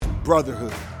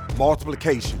brotherhood,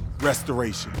 multiplication,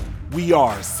 restoration. We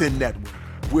are Sin Network.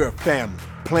 We're a family,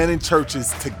 planting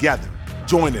churches together.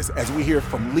 Join us as we hear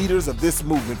from leaders of this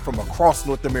movement from across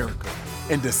North America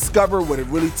and discover what it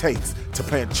really takes to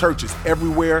plant churches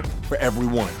everywhere for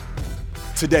everyone.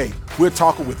 Today, we're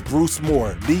talking with Bruce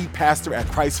Moore, lead pastor at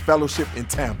Christ Fellowship in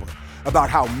Tampa, about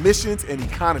how missions and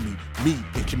economy meet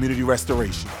in community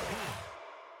restoration.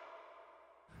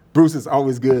 Bruce, it's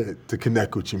always good to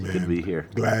connect with you, man. Good to be here.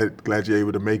 Glad you're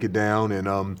able to make it down.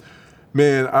 And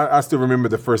man, I still remember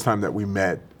the first time that we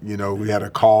met. You know, we had a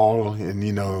call, and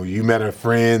you met a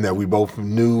friend that we both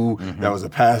knew that was a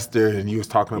pastor, and you was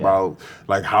talking about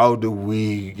like how do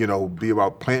we, be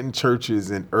about planting churches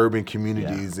in urban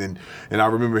communities, and I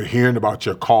remember hearing about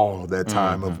your call that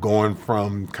time of going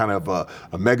from kind of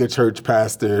a mega church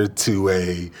pastor to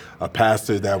a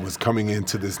pastor that was coming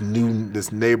into this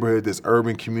neighborhood, this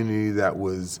urban community that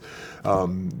was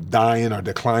dying or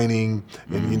declining,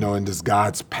 and and this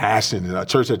God's passion, and a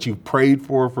church that you prayed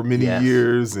for many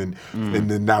years. And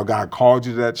then now God called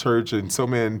you to that church. And so,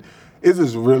 man, it's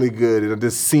just really good. And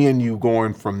just seeing you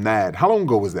going from that. How long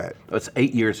ago was that? It's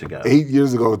 8 years ago. 8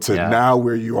 years ago to now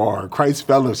where you are, Christ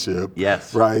Fellowship.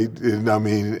 Yes. Right? And I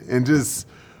mean, and just,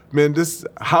 man,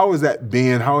 how has that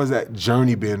been? How has that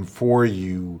journey been for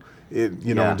you?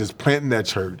 Just planting that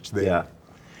church there. Yeah.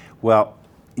 Well,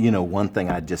 one thing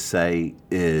I'd just say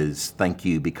is thank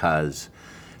you, because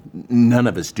none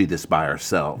of us do this by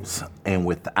ourselves. And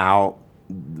without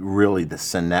really the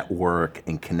Sin Network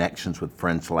and connections with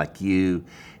friends like you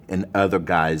and other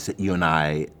guys that you and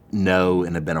I know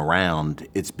and have been around,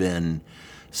 it's been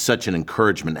such an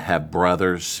encouragement to have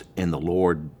brothers in the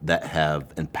Lord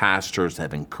and pastors that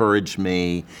have encouraged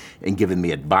me and given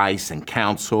me advice and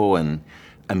counsel. And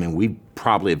I mean, we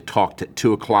probably have talked at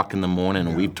 2 o'clock in the morning,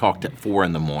 and we've talked at 4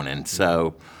 in the morning.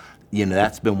 So,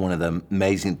 that's been one of the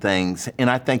amazing things. And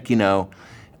I think,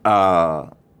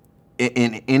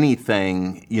 in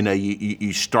anything,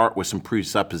 you start with some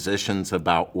presuppositions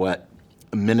about what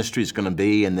ministry is going to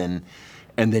be, and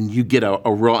then you get a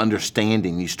real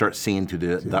understanding. You start seeing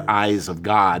through the eyes of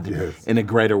God in a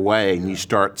greater way, and you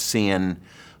start seeing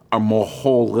a more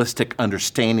holistic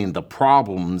understanding of the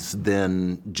problems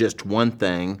than just one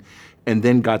thing, and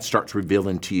then God starts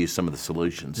revealing to you some of the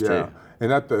solutions too.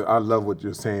 And I love what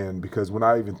you're saying, because when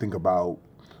I even think about,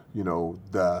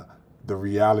 the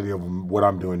reality of what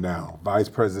I'm doing now, vice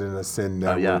president of Sin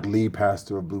Network, lead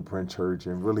pastor of Blueprint Church,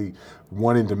 and really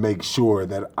wanting to make sure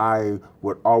that I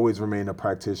would always remain a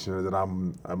practitioner, that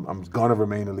I'm going to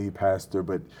remain a lead pastor,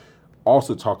 but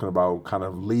also talking about kind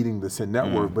of leading the Sin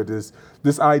Network. But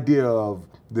this idea of,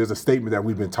 there's a statement that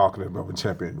we've been talking about in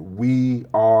Champion, we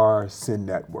are Sin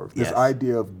Network. This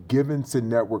idea of giving Sin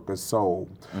Network a soul.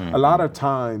 A lot of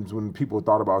times when people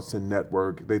thought about Sin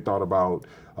Network, they thought about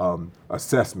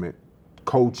assessment,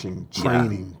 coaching,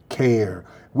 training, care,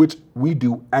 which we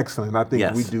do excellent. I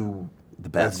think we do the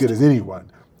best, as good as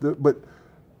anyone. But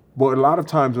a lot of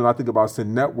times when I think about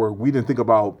Sin Network, we didn't think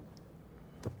about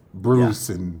Bruce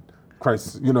and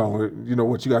Christ,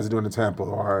 what you guys are doing in Tampa,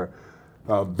 or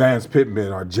Vance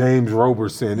Pittman or James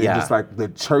Roberson, and just like the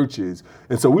churches.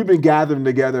 And so we've been gathering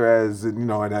together as, an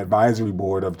advisory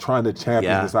board of trying to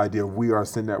champion this idea of we are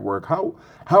Sin Network. How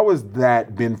has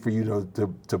that been for you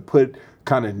to put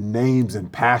kind of names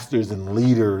and pastors and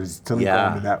leaders to link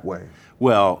them in that way?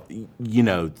 Well,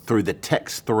 through the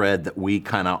text thread that we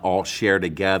kind of all share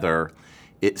together,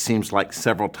 it seems like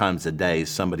several times a day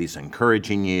somebody's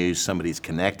encouraging you, somebody's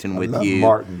connecting with you.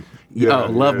 Martin.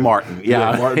 Martin.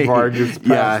 Yeah. Martin Vargas,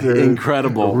 pastor,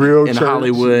 incredible. Real in church.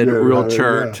 Hollywood, real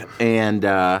church. And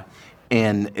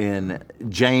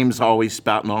James always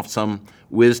spouting off some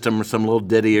wisdom or some little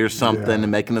ditty or something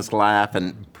and making us laugh.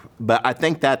 But I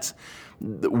think that's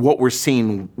what we're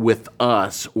seeing with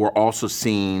us. We're also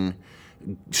seeing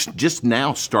just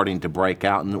now starting to break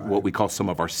out in what we call some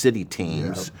of our city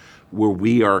teams, where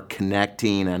we are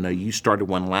connecting. I know you started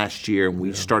one last year, and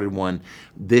we started one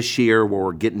this year, where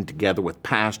we're getting together with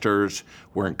pastors.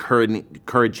 We're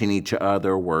encouraging each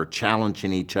other. We're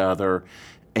challenging each other.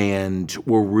 And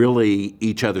we're really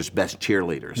each other's best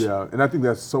cheerleaders. Yeah, and I think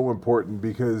that's so important,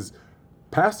 because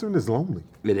pastoring is lonely.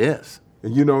 It is.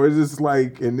 And it's just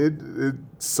like, and it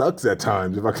sucks at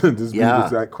times, if I can just be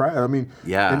that crap. I mean,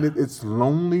 and it's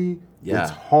lonely,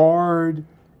 it's hard,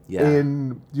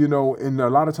 and and a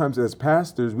lot of times as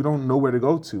pastors, we don't know where to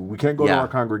go to. We can't go to our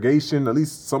congregation. At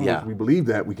least some of us, we believe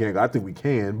that we can't. I think we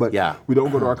can, but we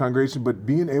don't go to our congregation. But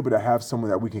being able to have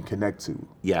someone that we can connect to,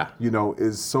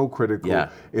 is so critical.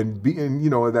 And being,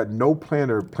 that no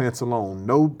planter plants alone.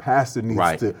 No pastor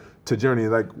needs to journey.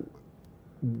 Like,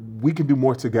 we can do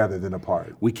more together than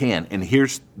apart. We can. And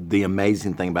here's the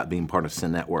amazing thing about being part of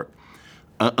Sin Network.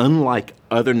 Unlike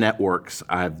other networks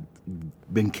I've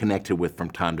been connected with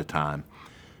from time to time,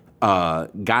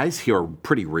 guys here are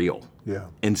pretty real. Yeah.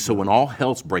 And so when all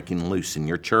hell's breaking loose in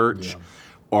your church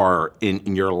or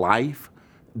in your life,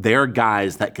 there are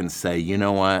guys that can say, you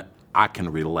know what, I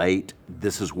can relate.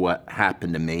 This is what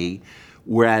happened to me.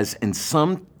 Whereas in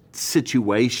some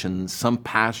situations, some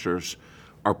pastors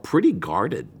are pretty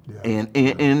guarded. Yeah.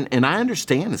 And I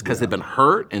understand it's because they've been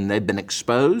hurt and they've been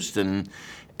exposed and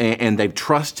they've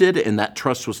trusted, and that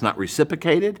trust was not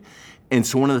reciprocated. And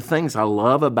so one of the things I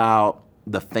love about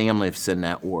the family of Sin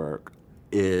Network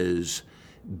is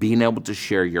being able to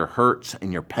share your hurts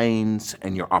and your pains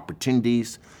and your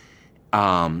opportunities,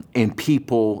 and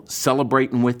people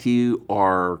celebrating with you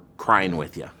or crying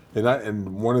with you.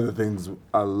 And one of the things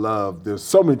I love, there's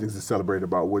so many things to celebrate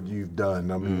about what you've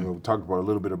done. I mean, we talked about a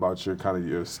little bit about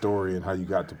your story and how you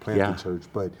got to plant the church,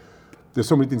 but there's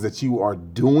so many things that you are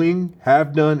doing,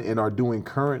 have done, and are doing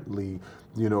currently,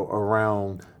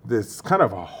 around this kind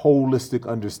of a holistic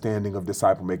understanding of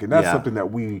disciple making. That's something that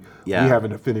we have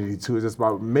an affinity to. It's just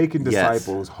about making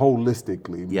disciples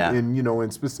holistically. Yeah.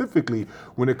 And specifically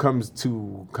when it comes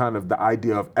to kind of the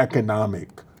idea of economic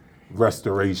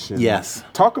restoration. Yes.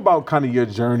 Talk about kind of your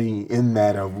journey in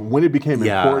that, of when it became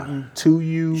important to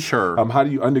you. Sure. How do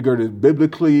you undergird it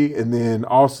biblically, and then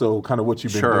also kind of what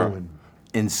you've been doing.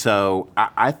 And so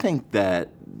I think that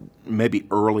maybe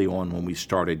early on when we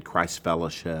started Christ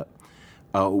Fellowship,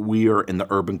 we are in the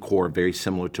urban core, very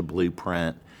similar to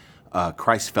Blueprint.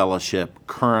 Christ Fellowship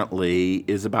currently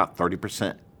is about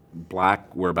 30%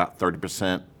 Black. We're about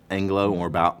 30% Anglo, and we're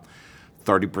about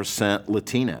 30%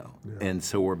 Latino. Yeah. And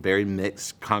so we're very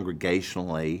mixed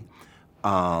congregationally.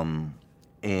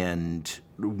 And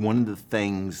one of the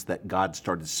things that God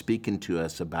started speaking to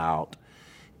us about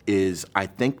is, I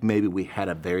think maybe we had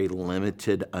a very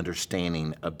limited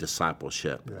understanding of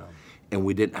discipleship. Yeah. And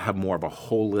we didn't have more of a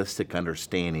holistic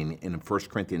understanding. In 1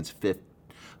 Corinthians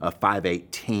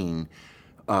 5:18,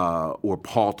 where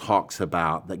Paul talks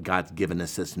about that God's given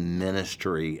us this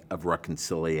ministry of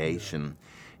reconciliation,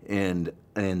 and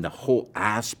the whole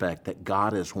aspect that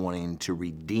God is wanting to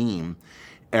redeem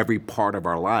every part of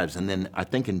our lives. And then I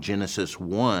think in Genesis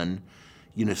 1,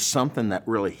 something that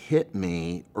really hit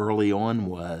me early on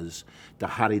was,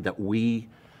 Dhati, that we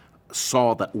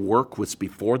saw that work was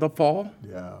before the fall.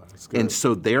 Yeah, that's good. And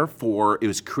so therefore it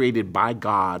was created by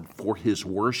God for his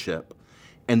worship,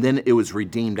 and then it was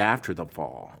redeemed after the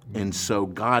fall. Mm-hmm. And so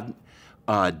God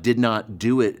did not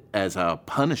do it as a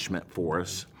punishment for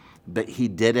us, but he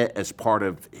did it as part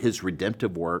of his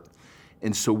redemptive work.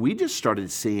 And so we just started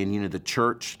seeing, the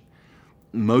church,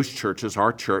 most churches,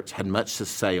 our church, had much to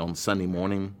say on Sunday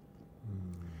morning.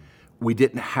 We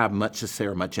didn't have much to say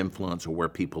or much influence on where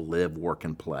people live, work,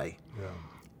 and play. Yeah.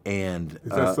 And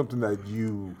is that something that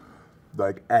you,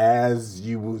 like, as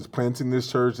you was planting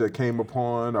this church, that came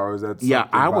upon, or is that something? Yeah,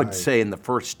 I would say in the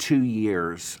first 2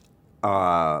 years,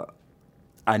 I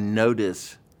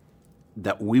noticed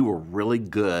that we were really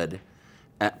good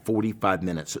at 45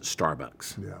 minutes at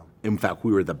Starbucks. Yeah. In fact,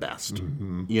 we were the best.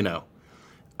 Mm-hmm.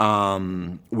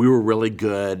 We were really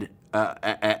good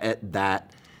at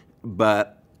that,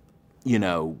 but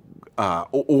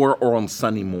or on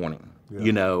Sunday morning,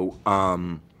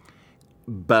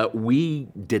 but we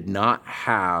did not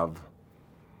have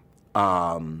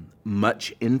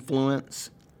much influence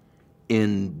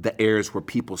in the areas where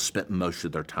people spent most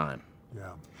of their time.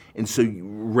 Yeah. And so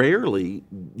rarely,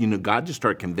 God just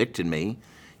started convicting me.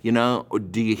 Do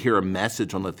you hear a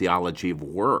message on the theology of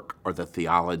work, or the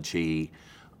theology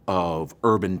of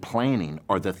urban planning,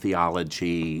 or the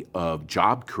theology of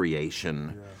job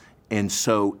creation? Yeah. And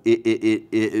so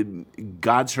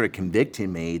God started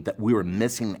convicting me that we were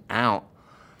missing out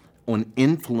on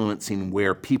influencing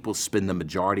where people spend the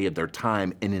majority of their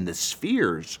time, and in the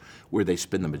spheres where they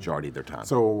spend the majority of their time.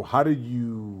 So how do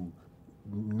you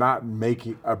not make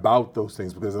it about those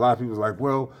things? Because a lot of people are like,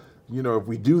 well, if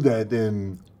we do that,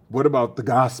 then what about the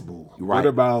gospel? Right. What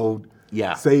about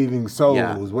saving souls?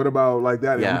 Yeah. What about like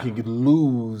that? Yeah. And we can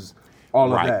lose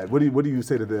all of that. What do you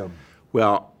say to them?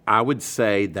 Well, I would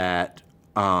say that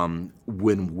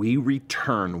when we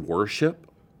return worship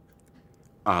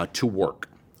to work,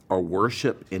 or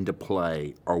worship into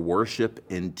play, or worship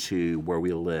into where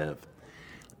we live,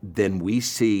 then we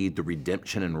see the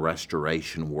redemption and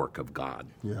restoration work of God.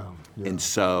 Yeah. And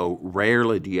so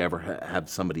rarely do you ever have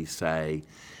somebody say,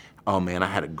 oh man, I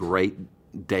had a great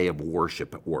day of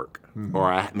worship at work. Mm-hmm.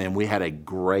 Or we had a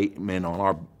great,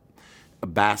 on a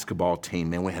basketball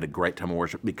team, and we had a great time of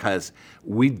worship because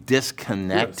we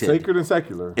disconnected. Sacred and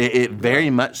secular. It very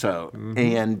much so.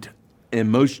 And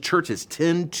most churches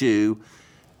tend to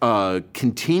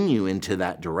continue into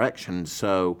that direction.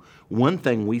 So one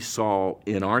thing we saw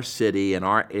in our city, in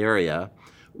our area,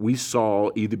 we saw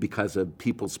either because of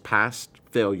people's past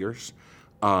failures,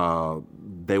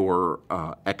 they were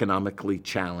economically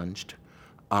challenged,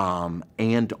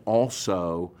 and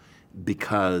also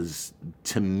because,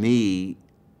 to me,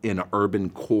 in an urban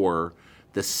core,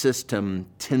 the system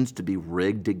tends to be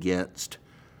rigged against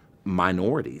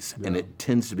minorities, and it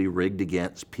tends to be rigged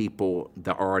against people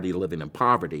that are already living in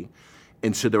poverty.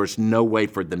 And so there was no way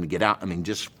for them to get out. I mean,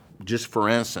 just for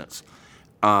instance,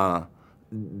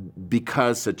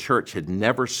 because the church had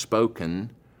never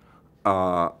spoken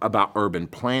about urban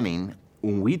planning,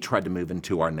 when we tried to move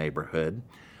into our neighborhood,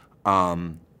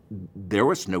 there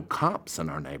was no comps in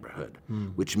our neighborhood,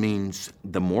 which means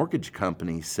the mortgage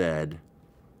company said,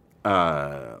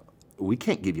 we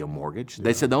can't give you a mortgage.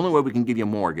 They said the only way we can give you a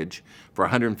mortgage for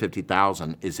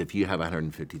 $150,000 is if you have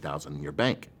 $150,000 in your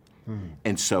bank.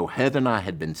 And so Heather and I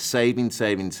had been saving,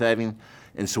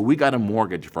 and so we got a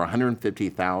mortgage for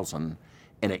 $150,000.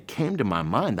 And it came to my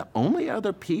mind, the only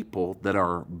other people that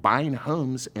are buying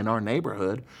homes in our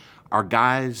neighborhood are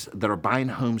guys that are buying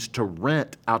homes to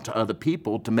rent out to other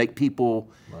people, to make people,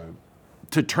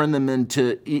 to turn them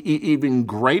into even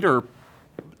greater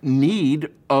need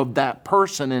of that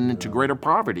person and into greater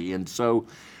poverty. And so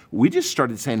we just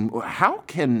started saying, how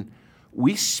can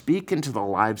we speak into the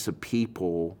lives of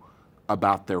people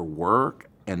about their work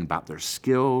and about their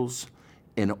skills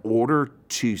in order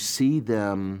to see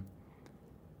them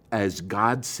as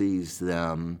God sees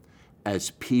them,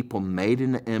 as people made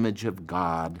in the image of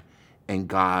God, and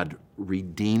God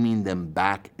redeeming them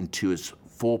back into his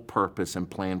full purpose and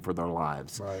plan for their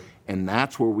lives. Right. And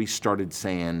that's where we started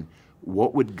saying,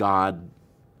 what would God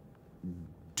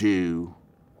do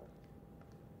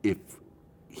if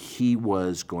he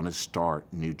was going to start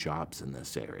new jobs in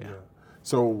this area? Yeah.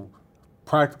 So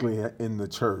practically in the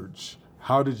church,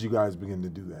 how did you guys begin to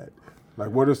do that? Like,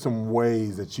 what are some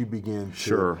ways that you begin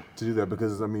to do that?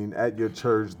 Because, I mean, at your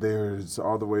church, there's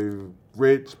all the way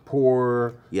rich,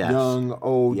 poor, young,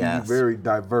 old, very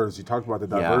diverse. You talked about the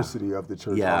diversity of the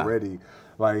church already.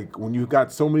 Like, when you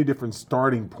got so many different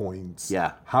starting points,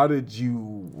 how did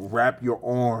you wrap your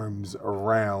arms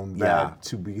around that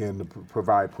to begin to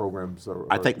provide programs?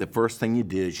 I think the first thing you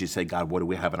do is you say, God, what do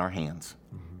we have in our hands?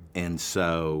 And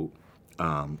so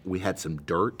we had some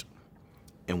dirt,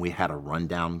 and we had a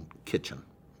rundown kitchen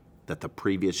that the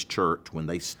previous church, when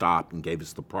they stopped and gave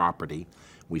us the property,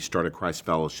 we started Christ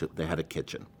Fellowship, they had a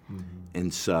kitchen.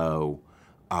 And so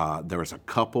there was a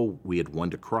couple, we had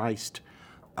won to Christ.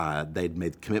 They'd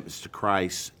made commitments to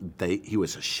Christ. He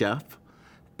was a chef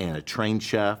and a trained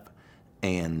chef.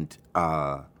 And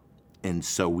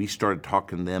so we started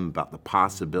talking to them about the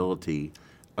possibility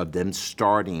of them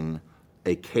starting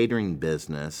a catering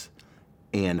business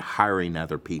and hiring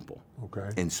other people. Okay.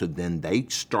 And so then they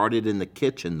started in the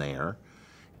kitchen there,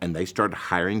 and they started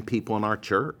hiring people in our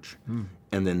church.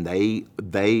 And then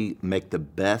they make the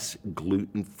best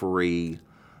gluten-free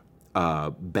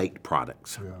baked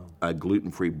products,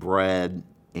 gluten-free bread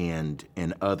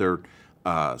and other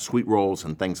sweet rolls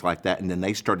and things like that. And then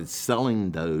they started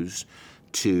selling those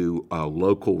to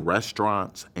local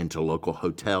restaurants and to local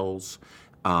hotels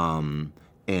and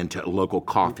to local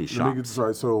coffee shops. Let me get this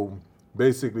right. So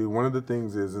basically, one of the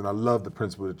things is, and I love the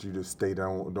principle that you just stated, I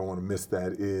don't want to miss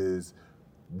that, is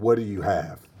what do you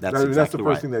have? That's That's the exactly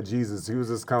first thing that Jesus, he was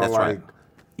just kind of That's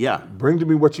like, bring to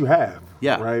me what you have.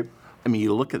 Yeah. Right? I mean,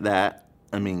 you look at that.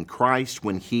 I mean, Christ,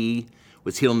 when he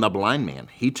was healing the blind man,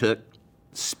 he took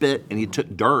spit and he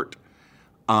took dirt,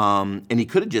 and he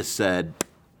could have just said,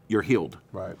 you're healed.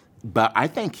 Right. But I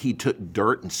think he took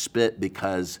dirt and spit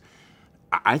because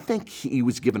I think he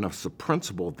was giving us a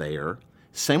principle there.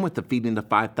 Same with the feeding the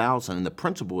 5,000. And the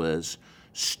principle is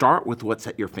start with what's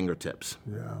at your fingertips.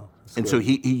 Yeah. And so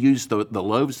he used the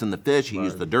loaves and the fish, he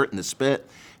used the dirt and the spit,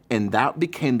 and that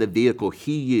became the vehicle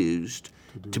he used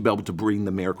to be able to bring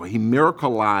the miracle. He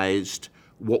miracleized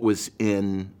what was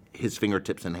in his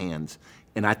fingertips and hands.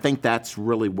 And I think that's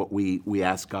really what we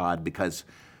ask God, because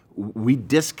we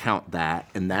discount that,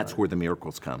 and that's where the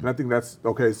miracles come. And I think that's,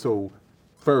 okay, so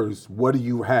first, what do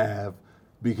you have?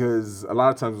 Because a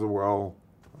lot of times, well,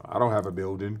 I don't have a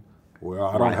building. Well,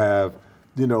 I don't have,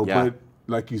 but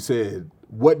like you said,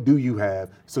 what do you have?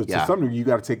 So to some degree, you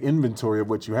got to take inventory of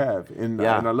what you have. And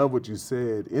I love what you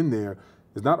said in there.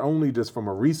 It's not only just from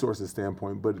a resources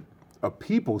standpoint, but a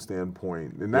people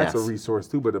standpoint. And that's a resource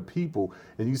too, but a people.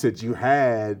 And you said you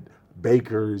had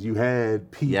bakers, you had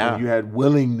people, Yeah. you had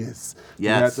willingness, you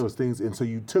had Yes. those things, and so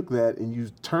you took that and you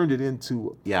turned it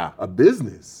into Yeah. a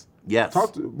business. Yes.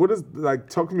 Talk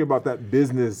to me about that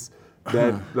business.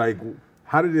 That like,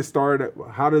 how did it start?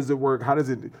 How does it work? How does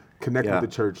it connect Yeah. with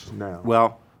the church now?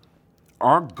 Well,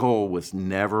 our goal was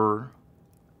never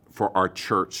for our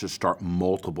church to start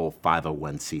multiple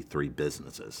 501c3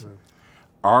 businesses.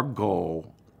 Our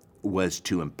goal was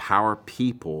to empower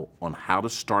people on how to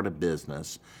start a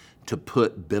business, to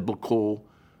put biblical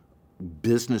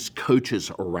business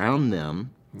coaches around them,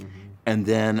 and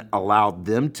then allow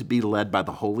them to be led by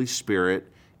the Holy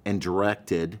Spirit and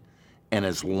directed. And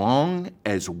as long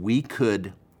as we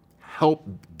could help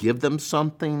give them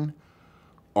something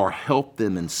or help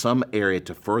them in some area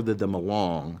to further them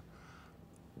along,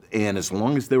 and as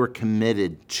long as they were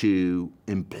committed to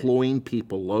employing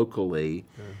people locally,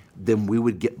 then we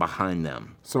would get behind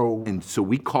them. So And so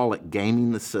we call it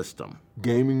gaming the system.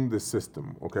 gaming the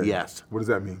system. Okay. Yes. What does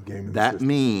that mean? Gaming the That system.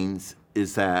 means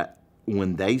is that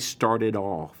when they started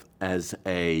off as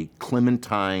a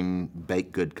Clementine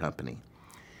baked good company,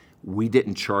 we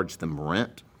didn't charge them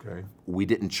rent, Okay. we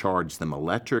didn't charge them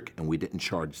electric, and we didn't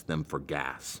charge them for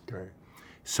gas. Okay.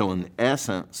 So in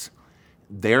essence,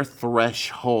 their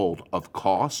threshold of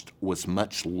cost was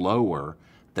much lower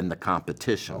than the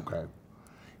competition. Okay.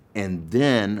 And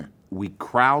then we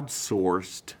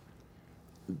crowdsourced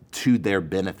to their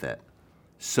benefit.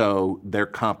 So their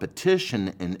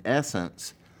competition, in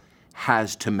essence,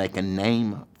 has to make a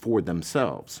name for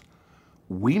themselves.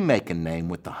 We make a name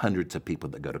with the hundreds of people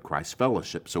that go to Christ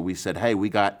Fellowship. So we said, hey, we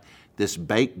got this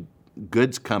baked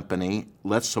goods company,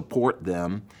 let's support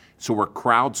them. So we're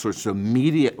crowdsourced. So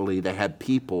immediately they had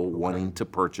people wanting to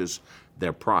purchase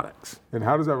their products. And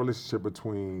how does that relationship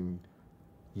between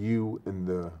you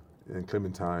and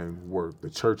Clementine work? The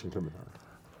church and Clementine.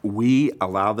 We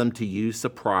allow them to use the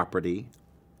property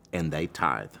and they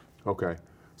tithe. Okay.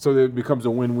 So it becomes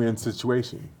a win-win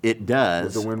situation. It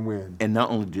does. It's a win-win. And not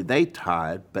only do they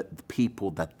tithe, but the people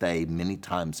that they many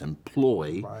times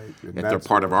employ, Right, and if they're that's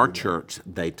part what of I our do. church,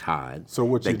 they tithe. So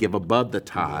what they you- give above the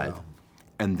tithe. Yeah.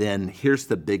 And then here's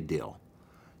the big deal.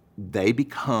 They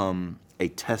become a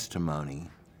testimony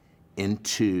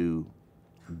into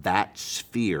that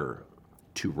sphere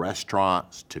to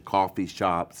restaurants, to coffee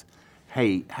shops.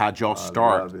 Hey, how'd y'all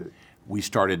start? love it. We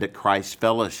started at Christ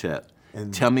Fellowship.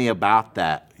 And- Tell me about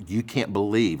that. You can't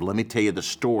believe. Let me tell you the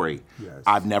story. Yes.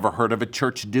 I've never heard of a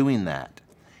church doing that.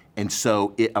 And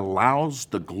so it allows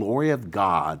the glory of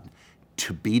God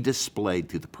to be displayed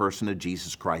through the person of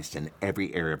Jesus Christ in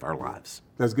every area of our lives.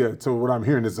 That's good. So what I'm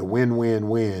hearing is a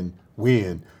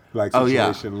win-win-win-win like Oh,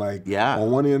 yeah. situation. Like Yeah.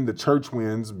 on one end, the church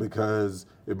wins because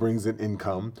it brings in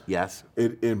income. Yes.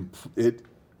 It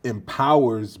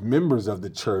empowers members of the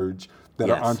church that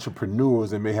Yes. are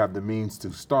entrepreneurs and may have the means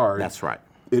to start. That's right.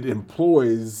 It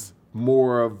employs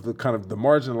more of the kind of the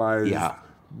marginalized Yeah.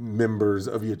 members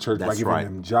of your church by That's giving right.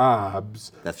 them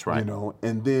jobs. That's right. You know,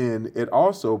 and then it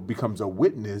also becomes a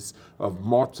witness of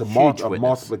Huge witness.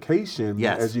 multiplication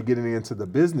Yes. as you're getting into the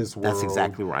business world. That's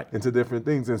exactly right. Into different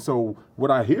things. And so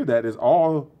what I hear that is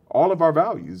all of our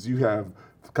values. You have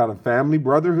kind of family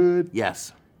brotherhood.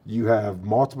 Yes. You have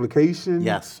multiplication.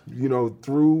 Yes. You know,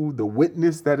 through the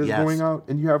witness that is Yes. going out,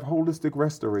 and you have holistic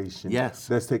restoration. Yes.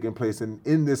 That's taking place. And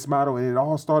in this model, and it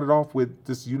all started off with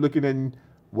just you looking at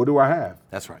what do I have?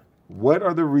 That's right. What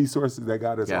are the resources that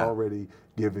God has Yeah. already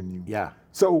given you? Yeah.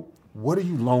 So what are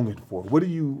you longing for? What do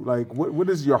you like? What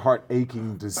is your heart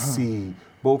aching to see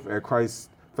both at Christ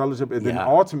Fellowship and then Yeah.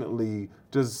 ultimately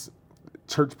just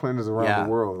church planners around Yeah. the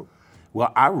world?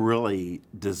 Well, I really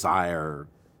desire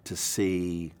to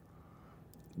see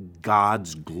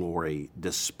God's glory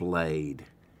displayed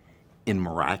in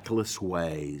miraculous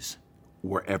ways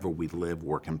wherever we live,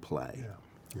 work, and play.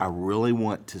 I really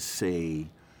want to see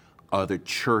other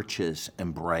churches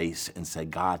embrace and say,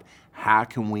 God, how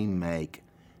can we make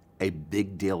a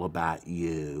big deal about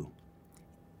you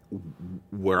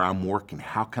where I'm working?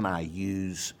 How can I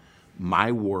use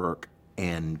my work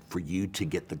and for you to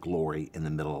get the glory in the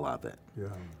middle of it? Yeah.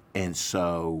 And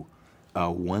so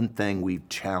one thing we've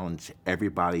challenged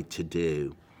everybody to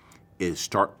do is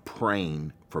start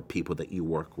praying for people that you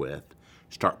work with.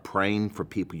 Start praying for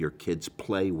people your kids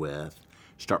play with.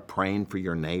 Start praying for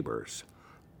your neighbors.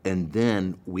 And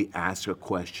then we ask a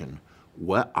question,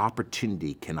 what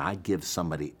opportunity can I give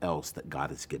somebody else that God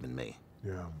has given me?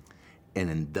 Yeah. And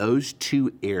in those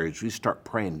two areas, we start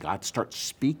praying. God starts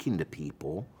speaking to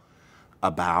people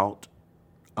about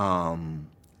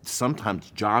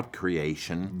sometimes job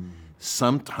creation.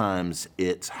 Sometimes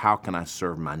it's how can I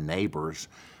serve my neighbors,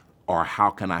 or how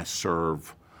can I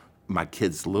serve my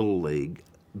kids' little league.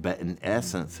 but in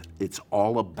essence, it's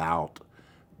all about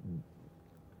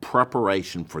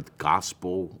preparation for the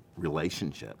gospel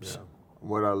relationships. Yeah.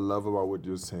 What I love about what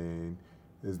you're saying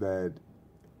is that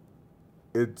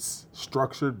it's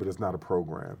structured, but it's not a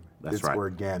program. That's it's right.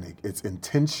 organic. It's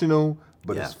intentional,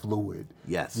 but Yeah. it's fluid.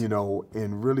 Yes. You know,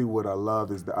 and really what I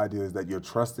love is the idea is that you're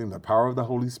trusting the power of the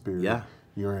Holy Spirit. Yeah.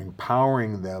 You're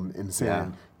empowering them and saying,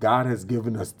 Yeah. God has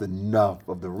given us enough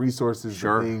of the resources,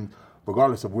 Sure. the things,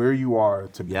 regardless of where you are,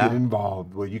 to Yeah. get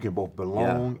involved where you can both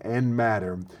belong and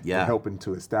matter Yeah. in helping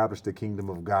to establish the kingdom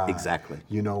of God. Exactly.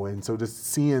 You know, and so just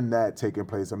seeing that taking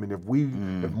place, I mean,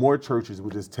 if more churches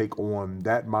would just take on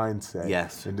that mindset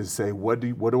Yes. and just say, what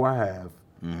do I have?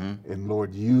 And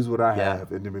Lord, use what I Yeah.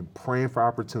 have, and then be praying for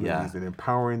opportunities Yeah. and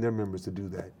empowering their members to do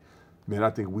that. Man,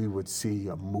 I think we would see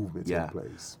a movement take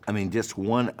place. I mean, just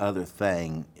one other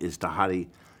thing is Dhati,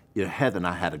 Heather and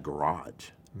I had a garage,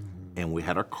 and we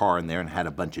had our car in there and had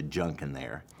a bunch of junk in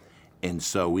there. And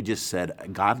so we just said,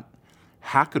 God,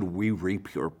 how could we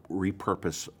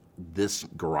repurpose this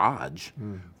garage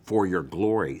for your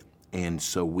glory? And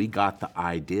so we got the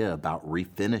idea about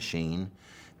refinishing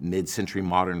mid-century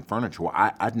modern furniture. Well,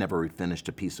 I'd never refinished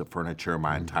a piece of furniture in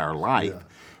my entire life. Yeah.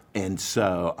 And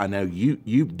so I know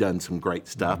you've done some great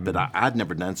stuff, but I'd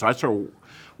never done. So I started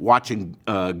watching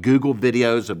Google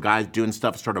videos of guys doing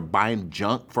stuff, started buying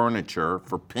junk furniture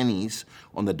for pennies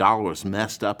on the dollar. It was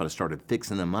messed up, and I started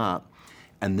fixing them up.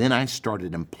 And then I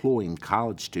started employing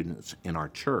college students in our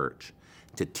church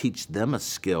to teach them a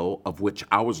skill of which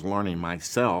I was learning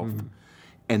myself.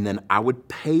 And then I would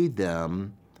pay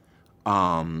them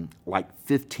like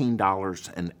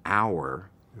 $15 an hour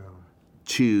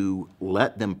to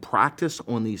let them practice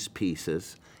on these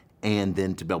pieces and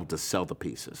then to be able to sell the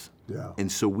pieces. Yeah.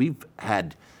 And so we've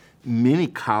had many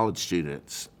college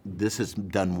students. This has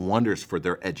done wonders for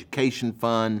their education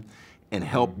fund and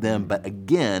helped them. But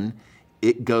again,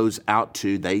 it goes out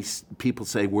to people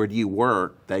say, where do you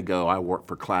work? They go, I work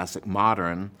for Classic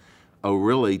Modern. Oh,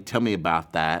 really? Tell me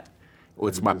about that. Well,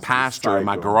 it's my It's the pastor in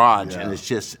my cycle. garage, Yeah. and it's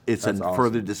a That's awesome.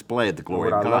 further display of the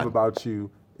glory What of I God. love about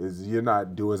you is you're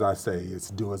not do as I say, it's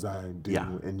do as I do. Yeah.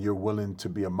 And you're willing to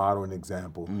be a model and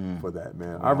example for that,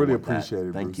 man. I really want that. appreciate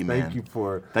it, Thank Bruce. you, Thank man. you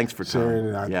for Thanks for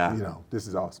sharing. coming. And Yeah. this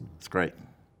is awesome. It's great.